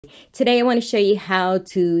Today, I want to show you how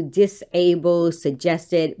to disable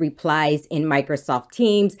suggested replies in Microsoft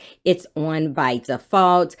Teams. It's on by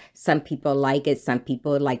default. Some people like it. Some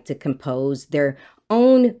people like to compose their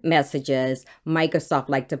own messages. Microsoft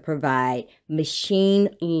like to provide machine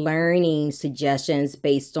learning suggestions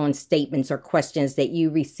based on statements or questions that you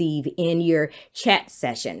receive in your chat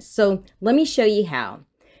sessions. So let me show you how.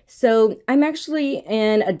 So I'm actually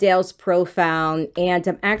in Adele's profile and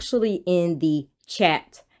I'm actually in the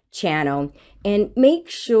chat channel, and make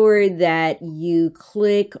sure that you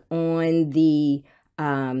click on the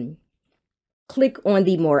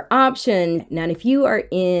more option. Now, if you are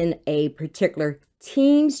in a particular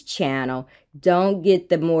Teams channel, don't get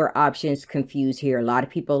the more options confused here. A lot of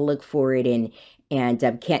people look for it and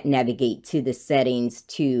can't navigate to the settings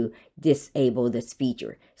to disable this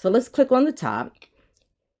feature. So let's click on the top,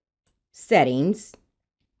 settings.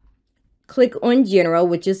 Click on General,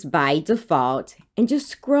 which is by default, and just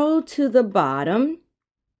scroll to the bottom.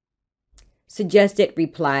 Suggested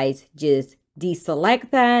replies, just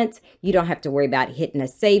deselect that. You don't have to worry about hitting a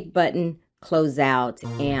save button, close out,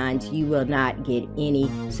 and you will not get any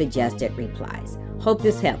suggested replies. Hope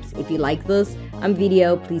this helps. If you like this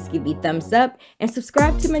video, please give me a thumbs up and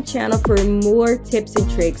subscribe to my channel for more tips and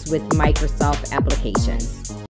tricks with Microsoft applications.